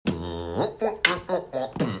Real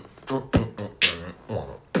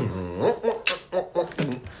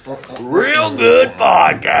good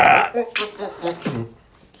podcast.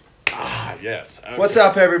 Yes. Okay. What's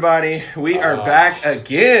up, everybody? We are back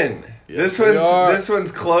again. Yes, This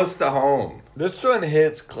one's close to home. This one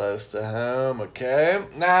hits close to home, okay?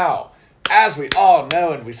 Now, as we all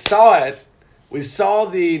know and we saw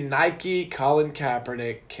the Nike Colin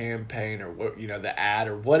Kaepernick campaign, or the ad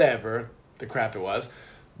or whatever the crap it was.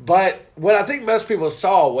 But what I think most people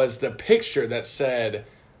saw was the picture that said,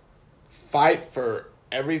 "Fight for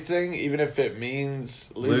everything, even if it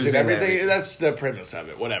means losing everything." That's the premise of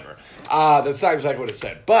it, whatever. That's not exactly what it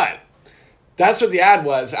said, but that's what the ad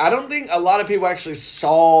was. I don't think a lot of people actually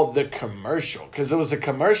saw the commercial, because it was a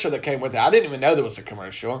commercial that came with it. I didn't even know there was a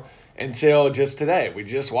commercial until just today. We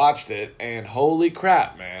just watched it, and holy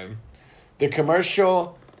crap, man. The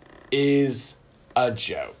commercial is a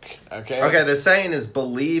joke, okay? Okay, the saying is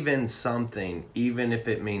believe in something, even if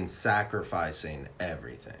it means sacrificing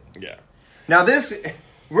everything. Yeah. Now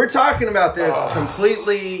we're talking about this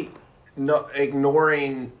completely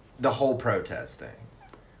ignoring the whole protest thing.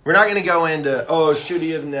 We're not going to go into, should he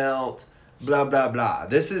have knelt, blah, blah, blah.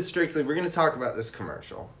 This is strictly, we're going to talk about this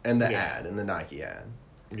commercial and the ad, and the Nike ad.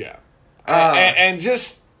 Yeah. And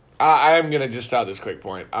just, I am going to just start this quick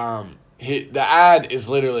point. The ad is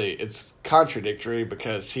literally, it's contradictory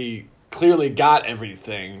because he clearly got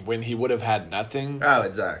everything when he would have had nothing. Oh,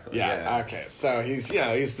 exactly. Yeah. Okay. So he's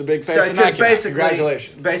the big face of Nike.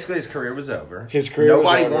 Congratulations. Basically, his career was over.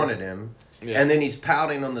 Nobody wanted him. Yeah. And then he's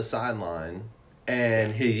pouting on the sideline,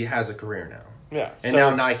 and he has a career now. Yeah. And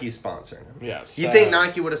now Nike's sponsoring him. Yeah. You think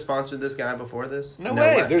Nike would have sponsored this guy before this? No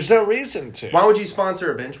way. There's no reason to. Why would you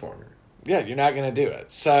sponsor a bench warmer? Yeah, you're not going to do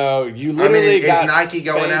it. So you literally got is Nike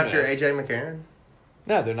going famous. after AJ McCarron?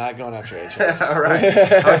 No, they're not going after AJ. All right.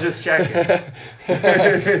 I was just checking.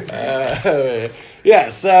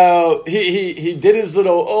 Yeah, so he did his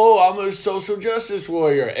little, I'm a social justice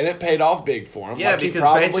warrior, and it paid off big for him. Yeah, like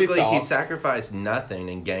because basically he sacrificed nothing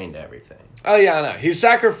and gained everything. Oh, yeah, I know. He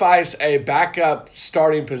sacrificed a backup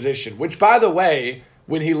starting position, which, by the way,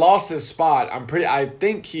 when he lost his spot, I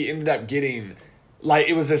think he ended up getting,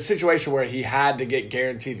 it was a situation where he had to get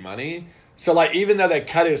guaranteed money. So, even though they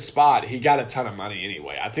cut his spot, he got a ton of money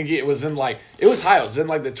anyway. I think it was in, it was high. It was in,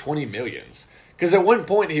 the 20 millions. Because at one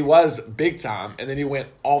point, he was big time, and then he went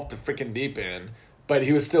off the freaking deep end, but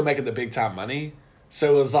he was still making the big time money.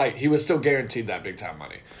 So, it was he was still guaranteed that big time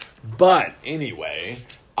money. But, anyway,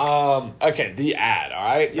 okay, the ad, all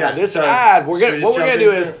right? Yeah. Now, this ad, what we're going to do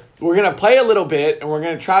is we're going to play a little bit, and we're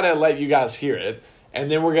going to try to let you guys hear it, and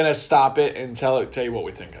then we're going to stop it and tell you what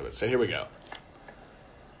we think of it. So, here we go.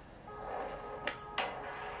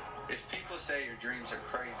 Say your dreams are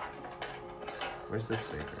crazy. Where's the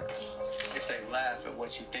speaker? If they laugh at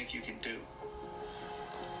what you think you can do.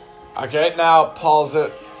 Okay, now pause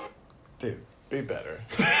it. Dude, be better.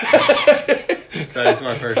 So it's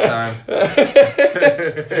my first time.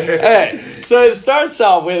 Hey, so it starts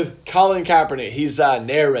off with Colin Kaepernick. He's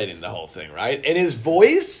narrating the whole thing, right? And his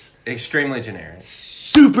voice... extremely generic.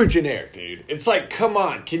 Super generic, dude. It's come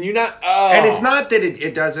on, can you not... And it's not that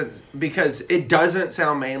it doesn't... because it doesn't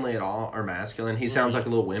sound manly at all or masculine. He sounds like a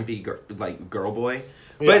little wimpy, girl boy.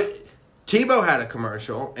 Yeah. But Tebow had a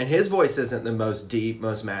commercial, and his voice isn't the most deep,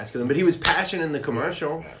 most masculine, but he was passionate in the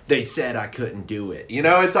commercial. Yeah. They said I couldn't do it.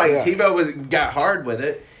 It's Tebow got hard with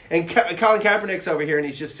it. And Colin Kaepernick's over here, and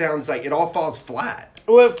he just sounds like it all falls flat.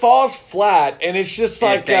 Well, it falls flat, and it's just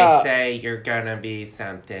if they say you're gonna be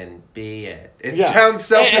something, be it. It sounds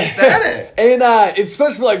so pathetic. And it's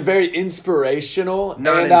supposed to be very inspirational.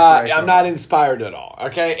 Not inspirational. I'm not inspired at all.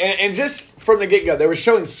 Okay, and just from the get go, they were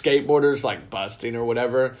showing skateboarders busting or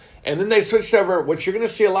whatever, and then they switched over. What you're gonna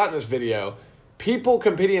see a lot in this video: people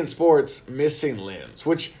competing in sports missing limbs,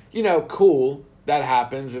 which cool. That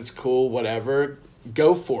happens. It's cool. Whatever.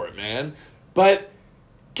 Go for it, man. But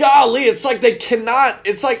golly, it's they cannot,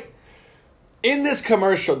 in this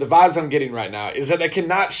commercial, the vibes I'm getting right now is that they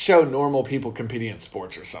cannot show normal people competing in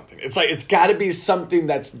sports or something. It's got to be something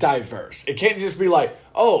that's diverse. It can't just be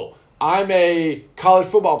I'm a college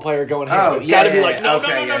football player going here. It's got to be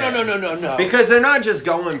no. Because they're not just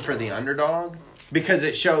going for the underdog, because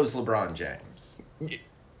it shows LeBron James.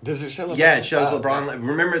 Does it show LeBron? Yeah, it shows LeBron.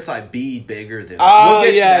 Remember, it's be bigger than... Oh,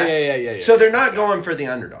 yeah. So they're not going for the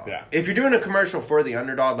underdog. Yeah. If you're doing a commercial for the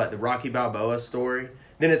underdog, like the Rocky Balboa story,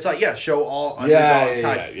 then it's show all underdog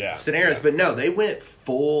type scenarios. Yeah. But no, they went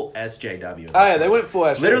full SJW. Oh, yeah, they went full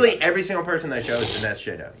SJW. Literally every single person they show is an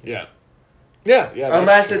SJW. Yeah. Yeah.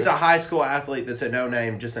 Unless it's a high school athlete that's a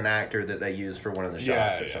no-name, just an actor that they use for one of the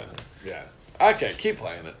shots or something. Yeah. Okay, keep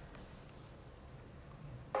playing it.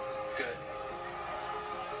 Good.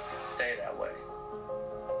 that way.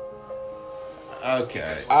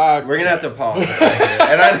 Okay. We're gonna have to pause right here.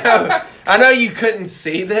 And I know you couldn't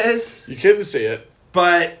see this, You couldn't see it.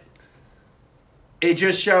 but it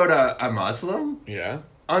just showed a Muslim Yeah.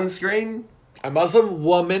 on screen. A Muslim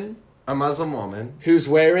woman A Muslim woman. who's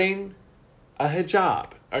wearing a hijab.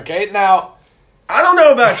 Okay, now, I don't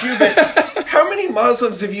know about you, but how many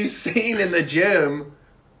Muslims have you seen in the gym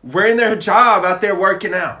wearing their hijab out there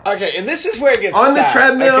working out? okay, and this is where it gets On the sad,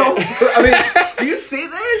 treadmill? okay? I mean, do you see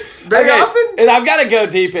this very Okay, often? and I've got to go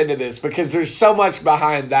deep into this because there's so much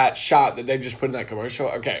behind that shot that they just put in that commercial.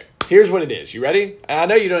 Okay, here's what it is. You ready? And I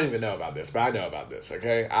know you don't even know about this, but I know about this,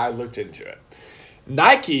 okay? I looked into it.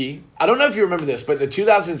 Nike, I don't know if you remember this, but the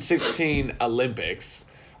 2016 Olympics,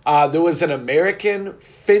 there was an American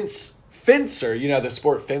fencer, you know, the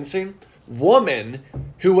sport fencing, woman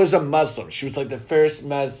who was a Muslim. She was like the first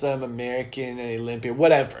Muslim American Olympian,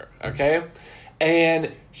 whatever, okay?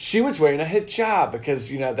 And she was wearing a hijab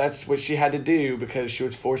because, you know, that's what she had to do because she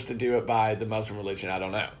was forced to do it by the Muslim religion. I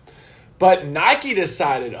don't know. But Nike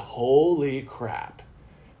decided, holy crap,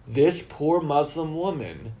 this poor Muslim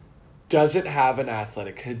woman doesn't have an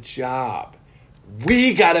athletic hijab.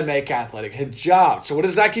 We got to make athletic hijabs. So what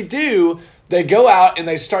does Nike do? They go out and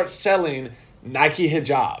they start selling Nike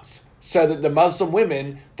hijabs so that the Muslim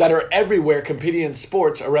women that are everywhere competing in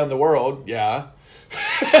sports around the world, yeah,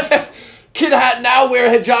 can now wear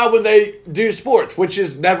a hijab when they do sports, which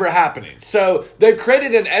is never happening. So they've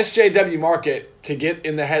created an SJW market to get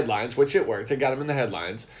in the headlines, which it worked. They got them in the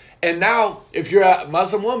headlines. And now, if you're a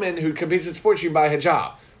Muslim woman who competes in sports, you can buy a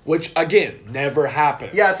hijab, which, again, never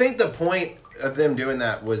happens. Yeah, I think the point of them doing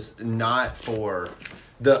that was not for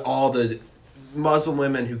all the Muslim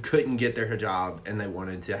women who couldn't get their hijab and they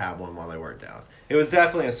wanted to have one while they worked out. It was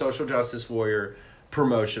definitely a social justice warrior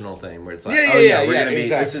promotional thing where it's like, we're gonna be.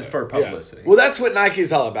 exactly. This is for publicity. Yeah. Well, that's what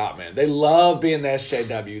Nike's all about, man. They love being the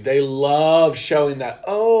SJW. They love showing that,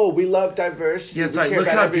 we love diversity. Yeah, it's We like, care look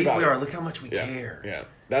about how deep everybody. we are. Look how much we Yeah, care. yeah.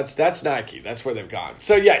 That's Nike. That's where they've gone.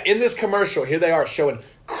 So yeah, in this commercial, here they are showing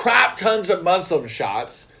crap tons of Muslim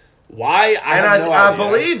shots. Why? I have no I idea.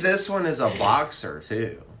 believe this one is a boxer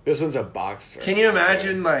too. This one's a boxer. Can you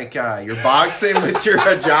imagine you're boxing with your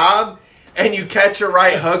hijab and you catch a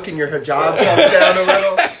right hook and your hijab comes down a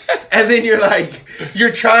little, and then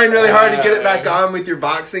you're trying really hard to get it back on with your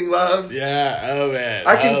boxing gloves? Yeah. Oh man.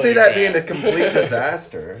 I can Holy see that crap. being a complete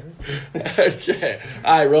disaster. Okay.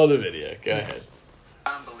 All right. Roll the video. Go ahead.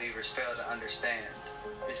 Unbelievers fail to understand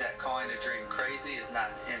is that calling a dream crazy is not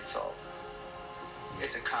an insult.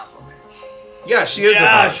 It's a compliment. Yeah, she is a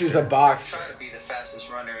Yeah, boxer. she's a boxer. Try to be the fastest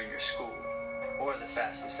runner in your school or the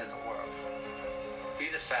fastest in the world. Be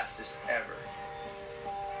the fastest ever.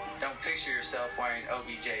 Don't picture yourself wearing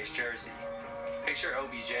OBJ's jersey. Picture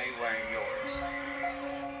OBJ wearing yours.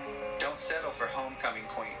 Don't settle for homecoming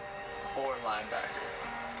queen or linebacker.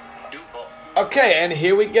 Do both. Okay, and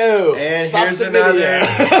here we go. And Stop here's the another.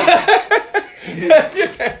 video.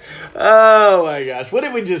 Oh my gosh. What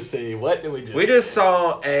did we just see? What did we just We just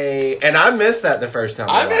saw and I missed that the first time.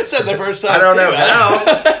 I missed that the first time. I don't know too. how.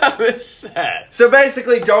 I missed that. So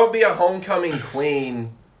basically, don't be a homecoming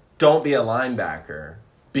queen. Don't be a linebacker.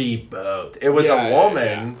 Be both. It was Yeah, a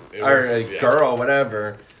woman yeah. It or was- a yeah. girl,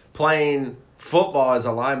 whatever, playing football as a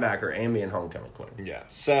linebacker and being homecoming queen. Yeah.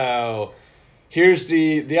 So here's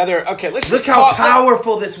the other. Okay, let's Look just how talk.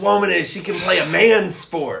 powerful this woman is. She can play a man's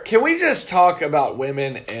sport. Can we just talk about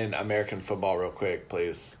women in American football real quick,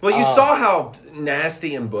 please? Well, you saw how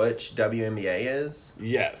nasty and butch WNBA is.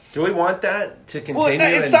 Yes. Do we want that to continue? Well, no,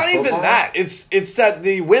 it's in not even football? that. It's that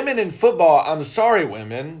the women in football, I'm sorry,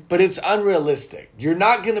 women, but it's unrealistic. You're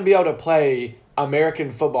not going to be able to play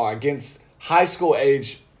American football against high school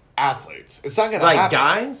age athletes. It's not going to Like happen.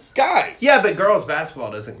 guys? Guys. Yeah, but girls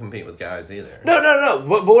basketball doesn't compete with guys either. No.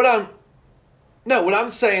 But what I'm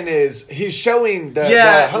saying is he's showing the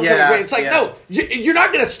homecoming yeah, grade. It's like, yeah. no, you're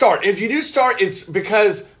not going to start. If you do start, it's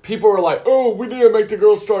because people are like, oh, we need to make the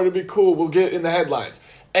girls start. It'd be cool. We'll get in the headlines.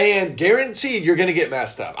 And guaranteed you're going to get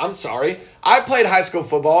messed up. I'm sorry. I played high school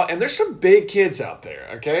football, and there's some big kids out there,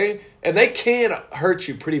 okay? And they can hurt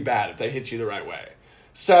you pretty bad if they hit you the right way.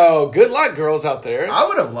 So good luck, girls out there. I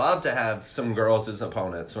would have loved to have some girls as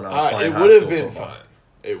opponents when I was playing It high would have school been football. fun.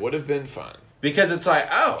 It would have been fun. Because it's like,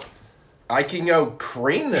 I can go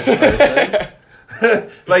cream this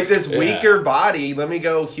person. Like this weaker body, let me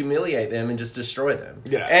go humiliate them and just destroy them.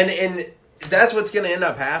 Yeah. And that's what's going to end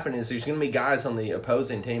up happening is there's going to be guys on the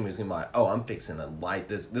opposing team who's going to be like, I'm fixing to light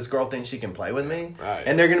this. This girl thinks she can play with me. Right.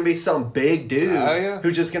 And they're going to be some big dude yeah.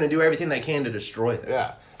 who's just going to do everything they can to destroy them.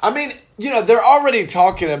 Yeah. I mean, they're already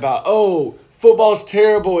talking about, football's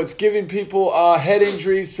terrible. It's giving people head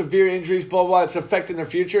injuries, severe injuries, blah, blah. It's affecting their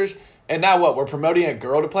futures. And now what? We're promoting a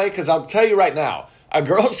girl to play? Because I'll tell you right now, a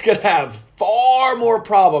girl's going to have far more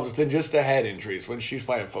problems than just the head injuries when she's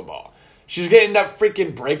playing football. She's going to end up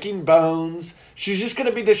freaking breaking bones. She's just going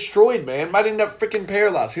to be destroyed, man. Might end up freaking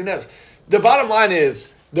paralyzed. Who knows? The bottom line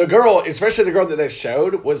is, the girl, especially the girl that they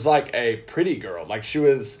showed, was like a pretty girl. Like, she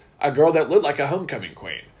was a girl that looked like a homecoming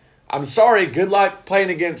queen. I'm sorry, good luck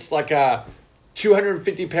playing against like a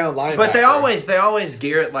 250-pound linebacker. But they always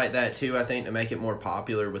gear it like that too, I think, to make it more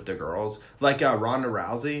popular with the girls. Like Ronda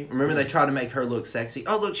Rousey. Remember they try to make her look sexy?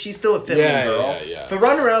 Oh, look, she's still a feminine girl. Yeah. But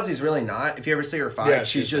Ronda Rousey's really not. If you ever see her fight,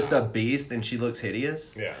 she's just a beast and she looks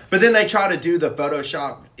hideous. Yeah. But then they try to do the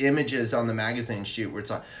Photoshop images on the magazine shoot where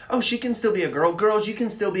it's like, oh, she can still be a girl. Girls, you can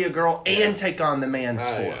still be a girl and take on the man's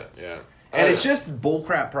sports. Yeah. And it's just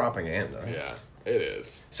bullcrap propaganda. Yeah, it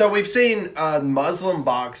is. So we've seen a Muslim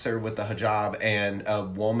boxer with a hijab and a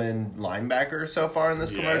woman linebacker so far in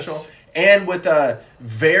this commercial. And with a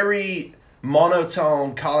very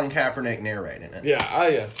monotone Colin Kaepernick narrating it.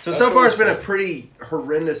 Yeah. So far it's been a pretty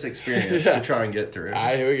horrendous experience to try and get through.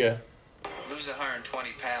 Here we go. Lose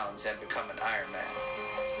 120 pounds and become an Iron Man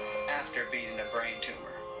after beating a brain tumor.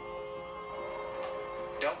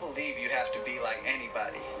 Don't believe you have to be like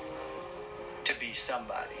anybody to be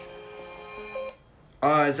somebody.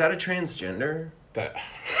 Is that a transgender? That.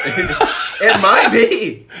 It might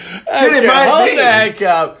be. Dude, it might hold be. the heck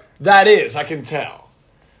up. That is, I can tell.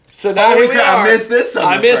 So now here we are. I missed this one.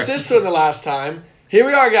 I missed this one the last time. Here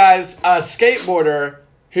we are, guys. A skateboarder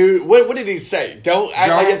who, what did he say? Don't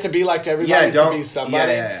act like you have to be like everybody to be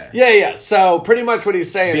somebody. Yeah. So pretty much what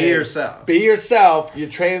he's saying is, yourself. Be yourself. You're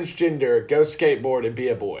transgender. Go skateboard and be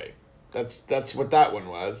a boy. That's what that one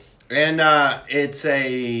was. And it's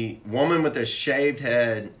a woman with a shaved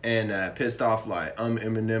head and a pissed off like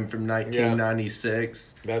Eminem from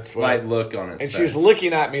 1996. That's what, like look on it. And she's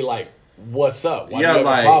looking at me like, "What's up? Why do you have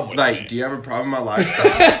like a problem with me?" do you have a problem with my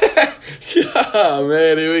lifestyle? Oh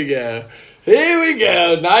man, here we go.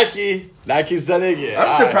 Nike's done it again.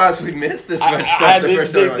 I'm surprised we missed this much stuff. I didn't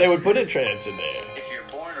think they would put a trans in there. If you're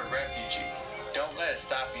born a refugee, don't let it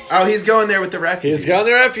stop you. Oh, he's going there with the refugees. He's going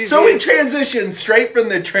there refugees. So we transitioned straight from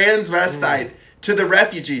the transvestite to the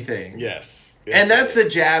refugee thing. Yes. And that's a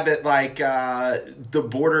jab at like the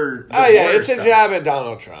border. It's a jab at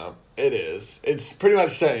Donald Trump. It is. It's pretty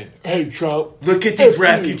much saying, "Hey, Trump, look at these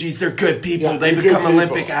refugees. They're good people. They become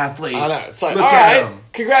Olympic athletes. I know. It's like, look all at right, them.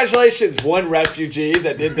 Congratulations, one refugee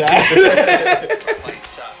that did that." Playing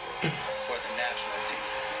soccer for the national team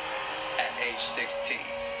at age 16.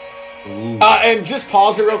 And just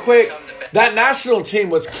pause it real quick. That national team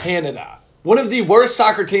was Canada, one of the worst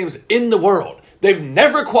soccer teams in the world. They've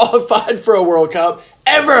never qualified for a World Cup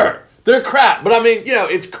ever. They're crap. But I mean,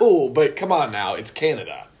 it's cool. But come on now, it's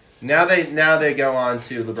Canada. Now they go on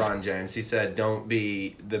to LeBron James. He said, don't just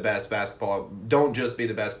be the best basketball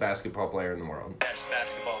player in the world. Best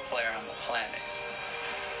basketball player on the planet.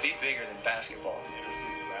 Be bigger than basketball.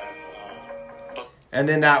 And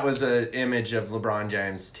then that was an image of LeBron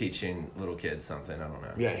James teaching little kids something. I don't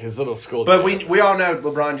know. Yeah, his little school. But we all know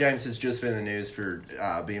LeBron James has just been in the news for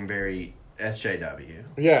being very SJW.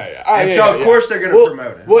 Yeah. Of course they're going to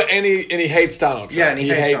promote him. Well, and he hates Donald Trump. Yeah, and he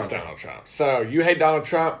hates Donald Trump. So you hate Donald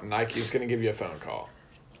Trump, Nike's going to give you a phone call.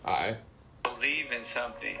 All right. Believe in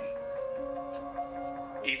something,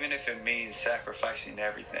 even if it means sacrificing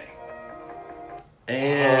everything.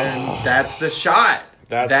 And that's the shot.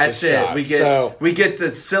 That's it. Shot. We get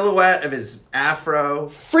the silhouette of his afro.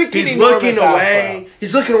 Freaking He's looking afro. away.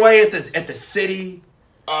 He's looking away at the city.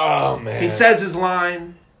 Oh man. He says his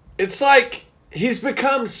line. It's like he's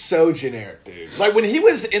become so generic, dude. Like when he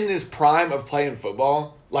was in this prime of playing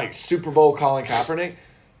football, like Super Bowl Colin Kaepernick,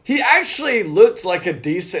 he actually looked like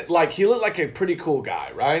he looked like a pretty cool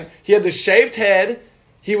guy, right? He had the shaved head.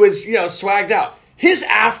 He was, swagged out. His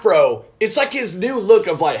afro, it's like his new look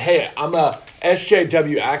of like, hey, I'm a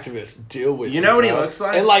SJW activist. Deal with it. You know what he looks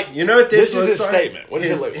like? And like, you know what this is looks his like? statement. What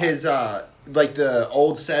does it look like? His like the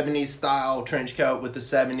old 70s style trench coat with the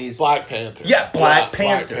 70s. Black Panther. Yeah, Black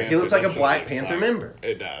Panther. He looks like a Black Panther member.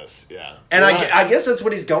 It does, yeah. And I guess that's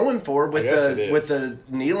what he's going for with with the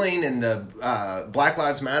kneeling and the Black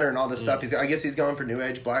Lives Matter and all this stuff. I guess he's going for New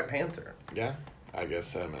Age Black Panther. Yeah, I guess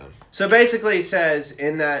so, man. So basically he says,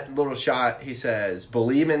 in that little shot, he says,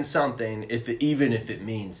 believe in something even if it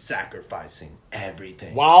means sacrificing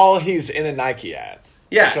everything. While he's in a Nike ad.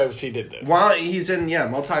 Yeah. Because he did this. While he's in,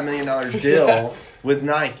 multi-million-dollar deal with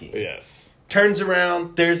Nike. Yes. Turns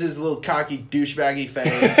around, there's his little cocky douchebaggy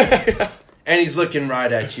face. And he's looking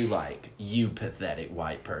right at you like, you pathetic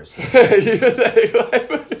white person.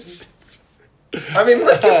 I mean,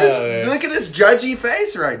 look at this. man. Look at this judgy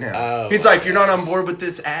face right now. Oh, He's like, if you're not on board with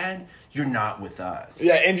this ad, you're not with us.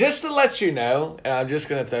 Yeah, and just to let you know, and I'm just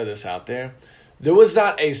going to throw this out there, there was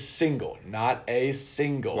not a single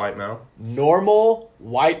White male. normal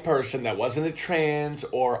white person that wasn't a trans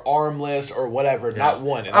or armless or whatever. Not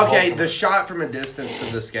one. in the whole Okay, the commercial. shot from a distance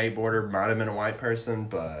of the skateboarder might have been a white person,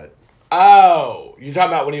 but Oh, you talking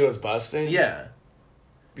about when he was busting? yeah.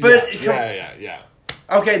 But yeah.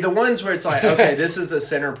 okay, the ones where it's like, okay, this is the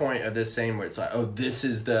center point of this scene where it's like, oh, this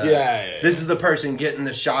is the this is the person getting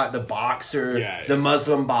the shot, the boxer, the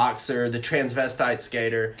Muslim boxer, the transvestite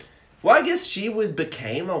skater. Well, I guess she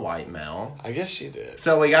became a white male. I guess she did.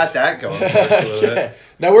 So we got that going for us a little bit.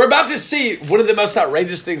 Now we're about to see one of the most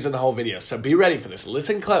outrageous things in the whole video, so be ready for this.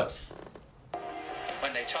 Listen close.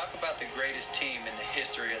 When they talk about the greatest team in the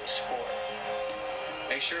history of the sport,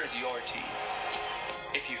 make sure it's your team.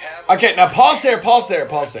 If you have Okay, now pause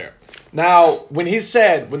there. Now, when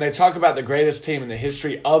they talk about the greatest team in the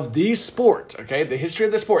history of the sport, okay, the history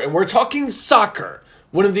of the sport, and we're talking soccer,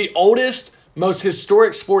 one of the oldest, most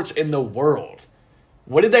historic sports in the world.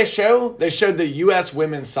 What did they show? They showed the U.S.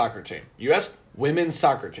 women's soccer team. U.S. women's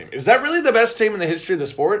soccer team. Is that really the best team in the history of the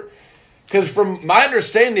sport? Because from my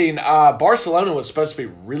understanding, Barcelona was supposed to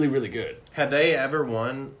be really, really good. Have they ever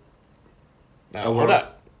won? Now, Oh, hold world-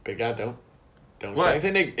 up. Big guy, don't What? say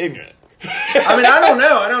anything ignorant. I mean, I don't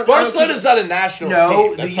know. I don't. Barcelona's not a national team.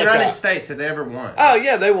 No, the That's like United a- States. Have they ever won? Oh,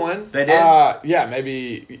 yeah, they won. They did? Yeah,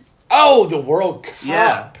 maybe. Oh, the World Cup.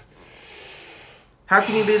 Yeah. How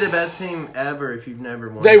can you be the best team ever if you've never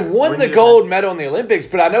won? They it? won When the you- gold medal in the Olympics,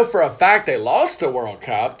 but I know for a fact they lost the World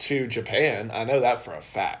Cup to Japan. I know that for a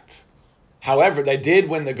fact. However, they did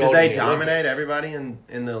win the Did gold they in the dominate Olympics. everybody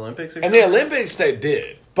in the Olympics? Or In the something? Olympics, they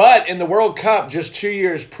did. But in the World Cup, just 2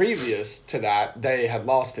 years previous to that, they had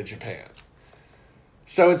lost to Japan.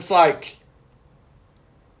 So it's like...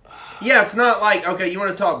 Yeah, it's not like, okay, you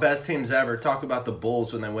want to talk best teams ever, talk about the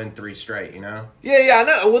Bulls when they win 3 straight, you know? Yeah, I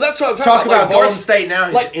know. Well, that's what I'm talking Talk about Like, Golden State now,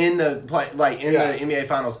 who's like- in the play, Yeah. the NBA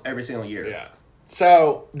Finals every single year. Yeah.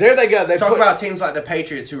 So, there they go. They Talk put, about teams like the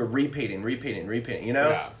Patriots who are repeating, you know?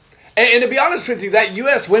 Yeah. And to be honest with you, that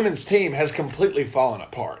U.S. women's team has completely fallen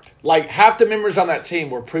apart. Like, half the members on that team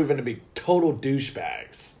were proven to be total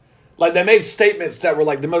douchebags. Like, they made statements that were,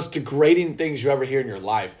 like, the most degrading things you ever hear in your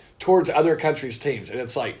life towards other countries' teams. And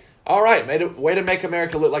it's like, all right, way to make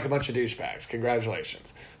America look like a bunch of douchebags.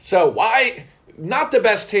 Congratulations. So, why... Not the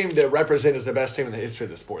best team to represent as the best team in the history of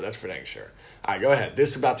the sport. That's for dang sure. All right, go ahead.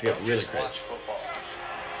 This is about to get Don't really just crazy. watch football.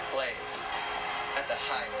 Play at the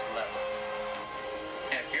highest level.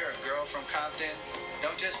 And if you're a girl from Compton,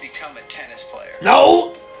 don't just become a tennis player.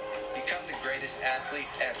 No! Become the greatest athlete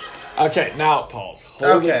ever. Okay, now pause.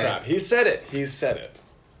 Holy Okay. crap. He said it.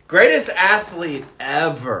 Greatest athlete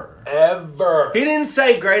ever. Ever. He didn't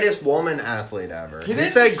say greatest woman athlete ever. He didn't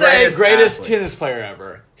say greatest athlete. tennis player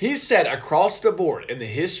ever. He said across the board in the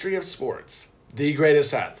history of sports, the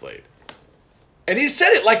greatest athlete. And he said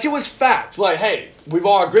it like it was fact. Like, hey, we've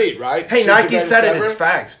all agreed, right? Hey, She's the Nike greatest said it. ever. It's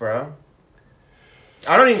facts, bro.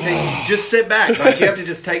 I don't even think. Just sit back. Like you have to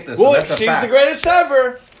just take this. Well, one. That's a she's fact. the greatest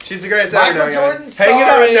ever. She's the greatest Michael ever. Jordan, Hang it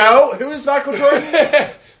sorry. up. No, who is Michael Jordan?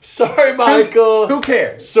 Sorry, Michael. Who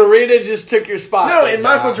cares? Serena just took your spot. No, big and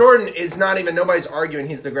Michael dog. Jordan is not even. Nobody's arguing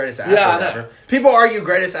he's the greatest athlete Yeah, I know. ever. People argue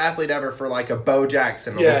greatest athlete ever for like a Bo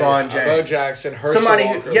Jackson, or LeBron James, Bo Jackson, Herschel somebody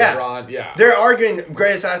Walker, who, yeah, LeBron, yeah. they're arguing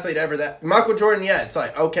greatest athlete ever. That Michael Jordan, yeah, it's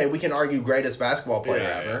like okay, we can argue greatest basketball player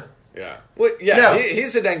ever. Yeah. Well, yeah, No.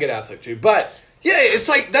 he's a dang good athlete too. But yeah, it's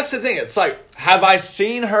like that's the thing. It's like, have I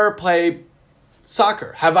seen her play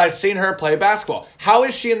soccer? Have I seen her play basketball? How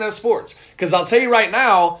is she in those sports? Because I'll tell you right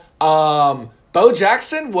now, Bo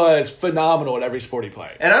Jackson was phenomenal at every sport he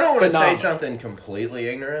played. And I don't want to say Phenomenal. something completely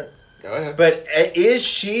ignorant, Go ahead. but is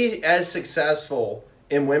she as successful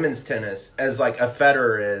in women's tennis as like a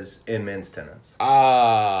Federer is in men's tennis,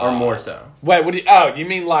 or more so? Wait, what do you? Oh, you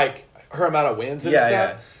mean like her amount of wins and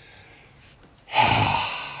Yeah, stuff?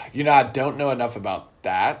 You know, I don't know enough about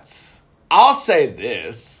that. I'll say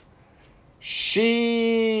this.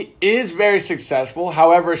 She is very successful.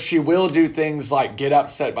 However, she will do things like get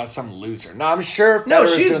upset by some loser. Now, I'm sure No,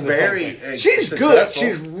 Federer's she's doing the same very, thing. She's successful. good.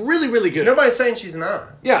 She's really, really good. Nobody's saying she's not.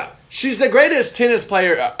 Yeah. She's the greatest tennis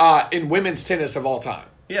player in women's tennis of all time.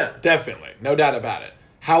 Yeah. Definitely. No doubt about it.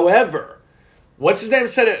 However, what's his name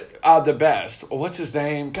said it the best? What's his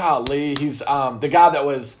name? Golly. He's the guy that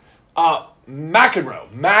was McEnroe.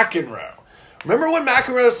 Remember when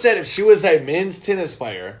McEnroe said if she was a men's tennis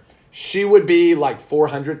player, she would be like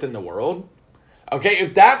 400th in the world? Okay,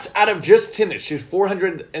 if that's out of just tennis, she's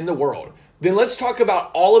 400th in the world. Then let's talk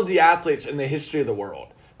about all of the athletes in the history of the world.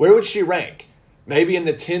 Where would she rank? maybe in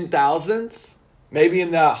the 10,000s, maybe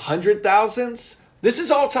in the 100,000s. This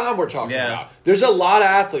is all time we're talking about. There's a lot of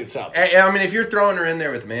athletes out there. I mean, if you're throwing her in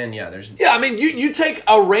there with men, there's... Yeah, I mean, you take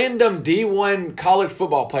a random D1 college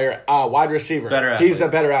football player, wide receiver. Better athlete. He's a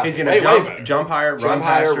better athlete. He's going to jump higher, run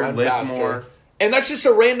faster, lift more. And that's just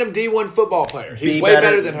a random D1 football player. He's way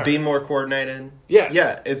better than her. Be more coordinated. Yes.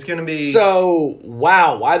 Yeah, it's going to be... So,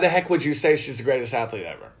 wow. Why the heck would you say she's the greatest athlete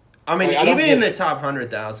ever? I mean, even in the top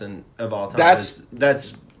 100,000 of all time,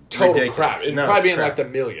 that's total ridiculous. crap. It'd probably be in like the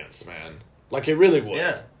millions, man. Like, it really would.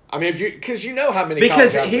 Yeah. I mean, because you know how many...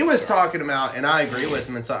 Because he was talking about, and I agree with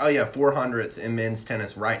him, it's like, 400th in men's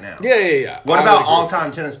tennis right now. Yeah. What about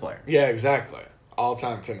all-time tennis player? Yeah, exactly.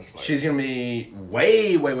 All-time tennis player. She's going to be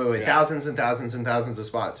way, thousands and thousands and thousands of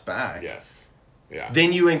spots back. Yes. Yeah.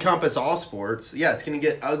 Then you encompass all sports. Yeah, it's going to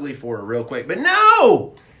get ugly for her real quick. But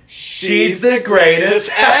no! She's the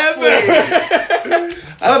greatest ever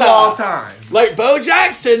of all time. Like Bo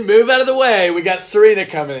Jackson, move out of the way. We got Serena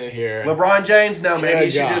coming in here. LeBron James, no, maybe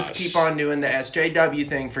you should just keep on doing the SJW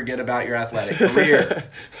thing. Forget about your athletic career.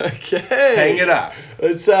 Okay. Hang it up.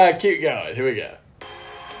 Let's keep going. Here we go.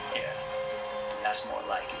 Yeah, that's more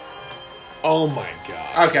like it. Oh my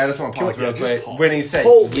God. Okay, I just want to pause real quick. Pause. When he said,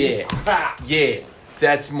 Holy crap. yeah,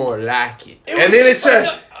 that's more like it. And then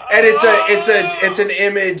it's an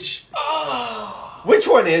image. Which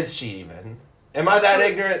one is she even? Am I that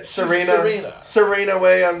ignorant? Serena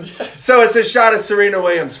Williams. So it's a shot of Serena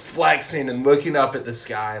Williams flexing and looking up at the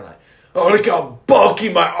sky like, oh, look how bulky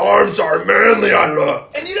my arms are, manly I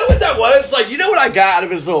look. And you know what that was? Like, you know what I got out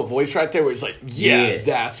of his little voice right there where he's like, yeah,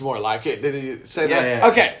 that's more like it. Did he say that? Yeah.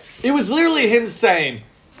 Okay. It was literally him saying,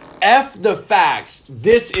 F the facts.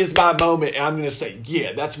 This is my moment. And I'm going to say,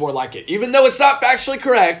 yeah, that's more like it. Even though it's not factually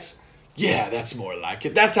correct, yeah, that's more like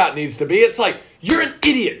it. That's how it needs to be. It's like, you're an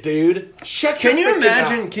idiot, dude. Shut your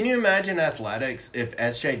mouth. Can you imagine athletics if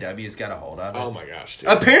SJW's got a hold of it? Oh my gosh, dude.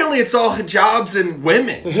 Apparently it's all hijabs and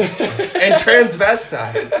women and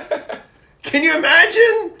transvestites. Can you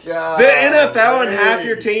imagine? God, the NFL and half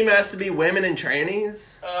your team has to be women and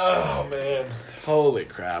trannies? Oh, man. Holy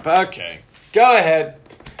crap. Okay. Go ahead.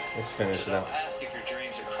 Let's finish it So up. don't ask if your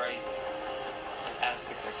dreams are crazy.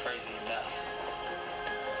 Ask if they're crazy enough.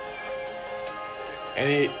 And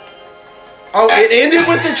he... Oh, it ended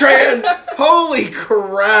with the trans. Holy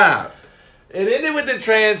crap. It ended with the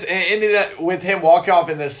trans and it ended up with him walking off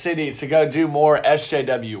in the city to go do more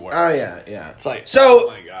SJW work. Oh, yeah. It's like, so, oh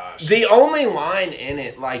my gosh. The only line in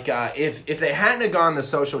it, like, if they hadn't have gone the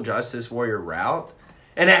social justice warrior route,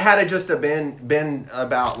 and it had to just have been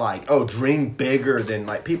about, like, oh, dream bigger than,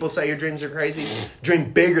 like, people say your dreams are crazy.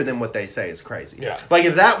 Dream bigger than what they say is crazy. Yeah. Like,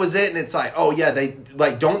 if that was it, and it's like, oh, yeah, they,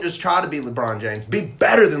 like, don't just try to be LeBron James. Be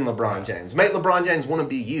better than LeBron James. Make LeBron James want to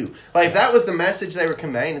be you. Like, if that was the message they were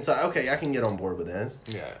conveying, it's like, okay, I can get on board with this.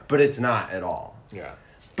 Yeah. But it's not at all. Yeah.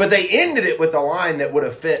 But they ended it with a line that would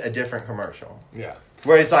have fit a different commercial. Yeah.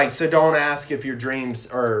 Where he's like, so don't ask if your dreams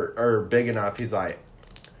are big enough. He's like,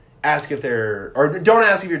 ask if they're, or don't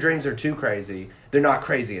ask if your dreams are too crazy. They're not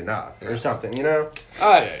crazy enough or something, you know?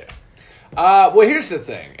 Oh, yeah. Well, here's the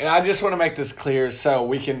thing, and I just want to make this clear so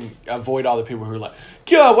we can avoid all the people who are like,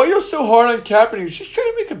 God, why are you so hard on Kaepernick? He's just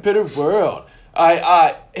trying to make a better world.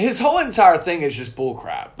 His whole entire thing is just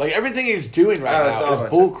bullcrap. Like, everything he's doing right now is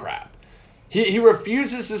bullcrap. He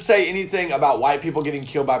refuses to say anything about white people getting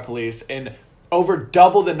killed by police and over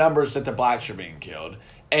double the numbers that the blacks are being killed.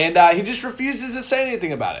 And he just refuses to say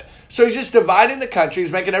anything about it. So he's just dividing the country.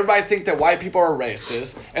 He's making everybody think that white people are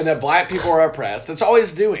racist and that black people are oppressed. That's all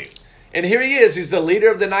he's doing. And here he is. He's the leader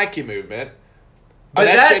of the Nike movement. But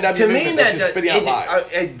that, to me,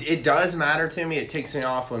 it does matter to me. It ticks me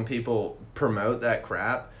off when people promote that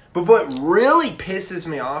crap. But what really pisses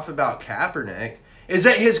me off about Kaepernick is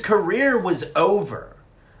that his career was over.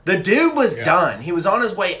 The dude was done. He was on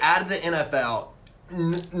his way out of the NFL.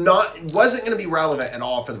 Wasn't going to be relevant at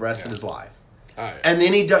all for the rest of his life. Right. And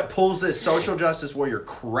then he pulls this social justice warrior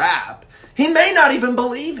crap he may not even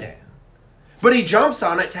believe in. But he jumps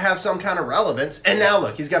on it to have some kind of relevance. And now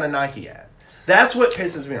look, he's got a Nike ad. That's what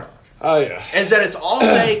pisses me off. Oh, yeah. Is that it's all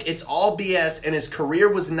fake, it's all BS, and his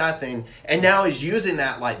career was nothing. And now he's using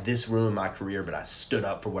that like, this ruined my career, but I stood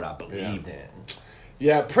up for what I believed in.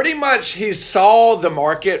 Yeah, pretty much he saw the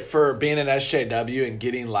market for being an SJW and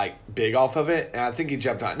getting, like, big off of it, and I think he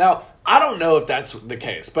jumped on it. Now, I don't know if that's the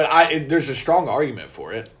case, but there's a strong argument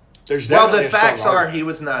for it. There's definitely the facts are he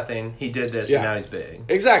was nothing, he did this, and now he's big.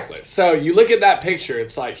 Exactly. So you look at that picture,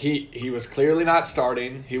 it's like he was clearly not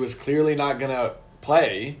starting, he was clearly not going to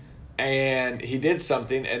play, and he did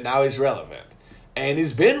something, and now he's relevant. And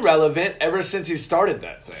he's been relevant ever since he started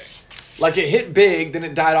that thing. Like, it hit big, then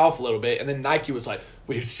it died off a little bit, and then Nike was like,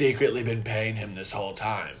 we've secretly been paying him this whole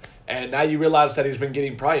time. And now you realize that he's been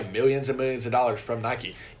getting probably millions and millions of dollars from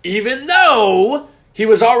Nike. Even though he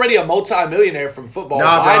was already a multi-millionaire from football.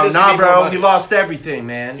 Nah, bro. He lost everything,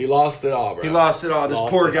 man. He lost it all, bro. He lost it all. This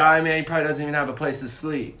poor guy, man, he probably doesn't even have a place to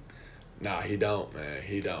sleep. Nah, he don't, man.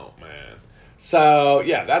 He don't, man. So,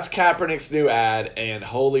 yeah, that's Kaepernick's new ad, and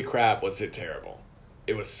holy crap, was it terrible.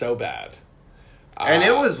 It was so bad. And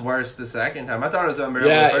it was worse the second time. I thought it was unbearable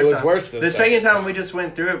the first time. Yeah, it was worse the second time we just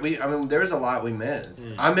went through it. There was a lot we missed.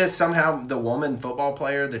 I missed somehow the woman football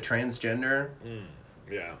player, the transgender.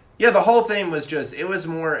 Yeah. Yeah, the whole thing was it was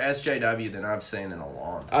more SJW than I've seen in a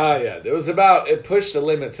long time. Oh, yeah. It pushed the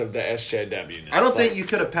limits of the SJW. I don't think you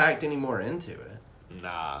could have packed any more into it.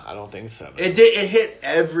 Nah, I don't think so. Man. It hit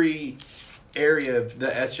every area of the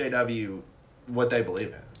SJW, what they believe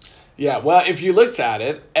in. Yeah, well, if you looked at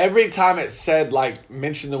it, every time it said,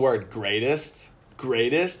 mentioned the word greatest,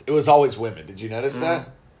 it was always women. Did you notice that?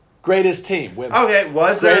 Greatest team, women. Okay,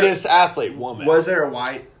 greatest athlete, woman. Was there a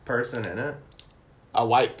white person in it? A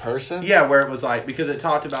white person? Yeah, where it was because it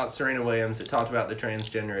talked about Serena Williams, it talked about the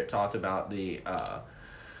transgender, it talked about the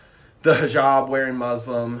hijab wearing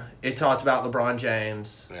Muslim, it talked about LeBron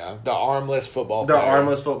James. Yeah, the armless football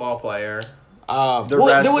player. There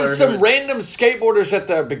was some random skateboarders at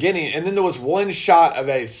the beginning, and then there was one shot of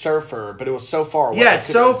a surfer, but it was so far away. Yeah, it's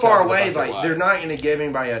so far away, they're not going to give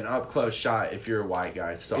anybody an up-close shot if you're a white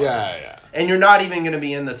guy. Sorry. Yeah. And you're not even going to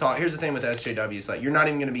be in the talk. Here's the thing with SJW, it's you're not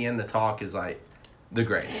even going to be in the talk as, the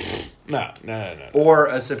great. No. Or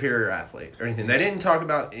a superior athlete or anything. They didn't talk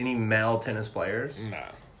about any male tennis players.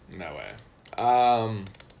 No way.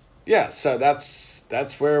 Yeah, so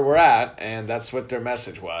that's where we're at, and that's what their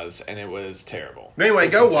message was, and it was terrible. But anyway,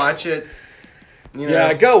 go watch it.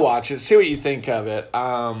 Yeah, go watch it. See what you think of it.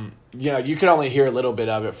 You can only hear a little bit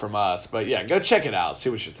of it from us, but yeah, go check it out. See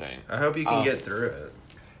what you think. I hope you can get through it.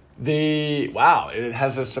 It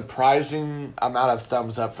has a surprising amount of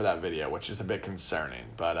thumbs up for that video, which is a bit concerning,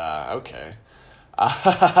 but okay.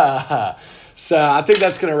 So I think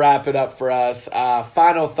that's going to wrap it up for us.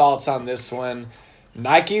 Final thoughts on this one.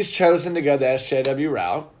 Nike's chosen to go the SJW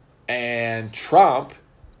route, and Trump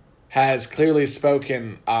has clearly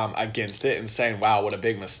spoken against it and saying, wow, what a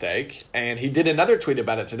big mistake. And he did another tweet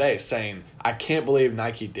about it today saying, I can't believe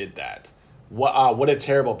Nike did that. What a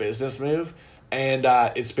terrible business move. And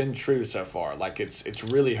it's been true so far. It's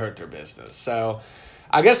really hurt their business. So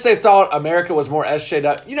I guess they thought America was more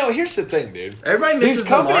SJW. Here's the thing, dude. Everybody misses the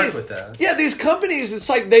mark with that. Yeah, these companies, it's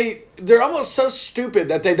they're almost so stupid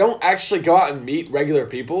that they don't actually go out and meet regular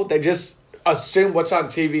people. They just assume what's on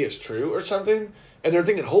TV is true or something. And they're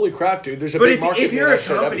thinking, holy crap, dude, there's a big market. But if you're a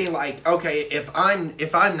company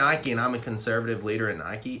if I'm Nike and I'm a conservative leader at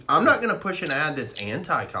Nike, I'm not going to push an ad that's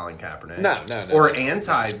anti-Colin Kaepernick. No. Or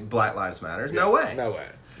anti-Black Lives Matter. Yeah, no way. No way.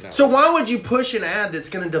 So why would you push an ad that's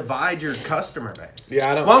going to divide your customer base?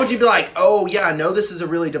 Yeah, I don't. Why would you be like, oh, yeah, I know this is a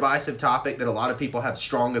really divisive topic that a lot of people have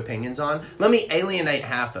strong opinions on. Let me alienate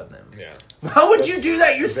half of them. Yeah. Why would you do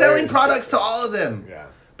that? You're selling products to all of them. Yeah.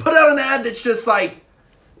 Put out an ad that's just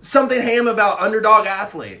something ham about underdog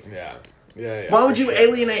athletes. Yeah. Why would you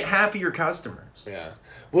alienate half of your customers? Yeah.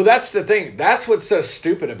 Well, that's the thing. That's what's so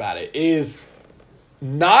stupid about it is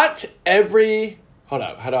not every... Hold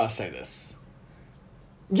up. How do I say this?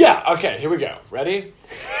 Yeah, okay, here we go. Ready?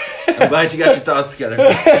 I'm glad you got your thoughts together.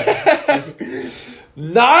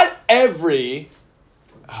 Not every...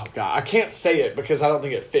 Oh, God, I can't say it because I don't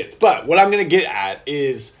think it fits. But what I'm going to get at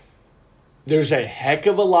is there's a heck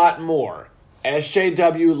of a lot more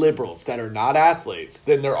SJW liberals that are not athletes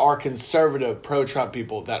than there are conservative pro-Trump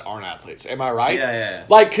people that aren't athletes. Am I right?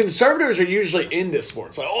 Yeah. Conservatives are usually into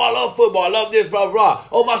sports. I love football. I love this, blah, blah, blah.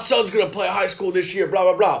 Oh, my son's going to play high school this year,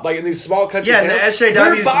 blah, blah, blah. In these small countries. Yeah, and the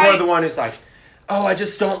SJW is more the one who's I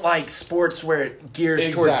just don't like sports where it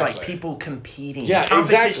gears towards people competing. Yeah,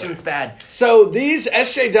 competition's bad. So these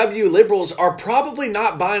SJW liberals are probably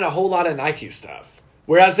not buying a whole lot of Nike stuff,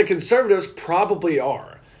 whereas the conservatives probably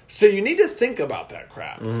are. So you need to think about that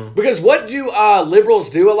crap. Mm-hmm. Because what do liberals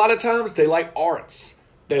do a lot of times? They like arts.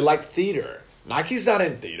 They like theater. Nike's not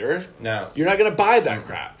in theater. No. You're not going to buy that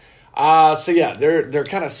crap. So yeah, they're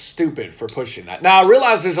kind of stupid for pushing that. Now I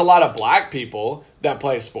realize there's a lot of black people that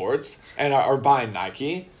play sports and are buying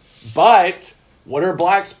Nike. But what are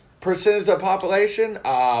blacks' percentage of the population?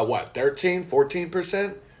 13,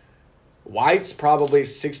 14%? Whites probably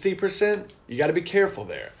 60%. You got to be careful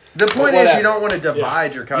there. The point is you don't want to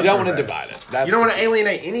divide your customer base. You don't want to divide it. You don't want to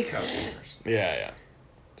alienate any customers. Yeah.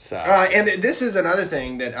 So. And this is another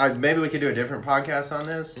thing that maybe we could do a different podcast on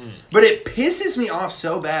this. But it pisses me off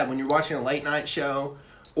so bad when you're watching a late night show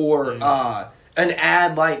or an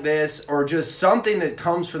ad like this or just something that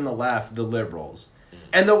comes from the left, the liberals,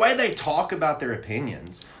 and the way they talk about their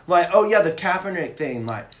opinions, like, oh yeah, the Kaepernick thing,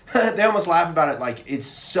 like, they almost laugh about it like it's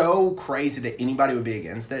so crazy that anybody would be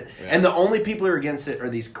against it. Yeah. And the only people who are against it are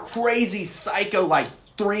these crazy psycho, like,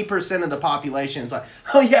 3% of the population. It's like,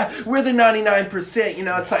 oh yeah, we're the 99%. You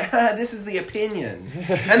know, it's like, this is the opinion.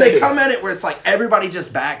 And they come at it where it's like everybody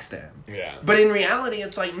just backs them. Yeah. But in reality,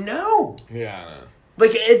 it's like, no. Yeah, I know.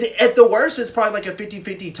 Like, at the worst, it's probably like a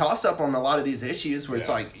 50-50 toss-up on a lot of these issues where it's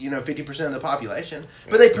like, 50% of the population.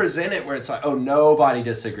 But they present it where it's like, oh, nobody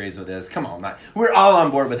disagrees with this. Come on, we're all on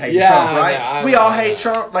board with hating Trump, right? We all hate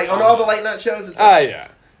Trump. Like, on all the late-night shows, it's like... yeah.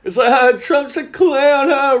 It's like, Trump's a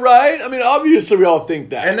clown, right? I mean, obviously we all think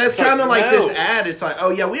that. And that's kind of like this ad. It's like, oh,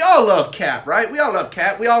 yeah, we all love Cap, right? We all love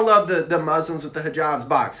Cap. We all love the Muslims with the hijabs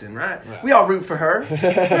boxing, right? Yeah. We all root for her.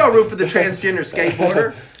 We all root for the transgender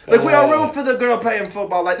skateboarder. Like, we all root for the girl playing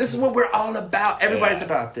football. Like, this is what we're all about. Everybody's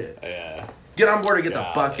about this. Yeah. Get on board or get the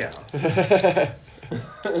buck out.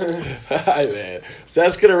 All right, man. So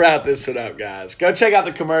that's going to wrap this one up, guys. Go check out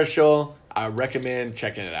the commercial. I recommend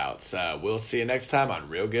checking it out. So we'll see you next time on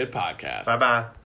Real Good Podcast. Bye-bye.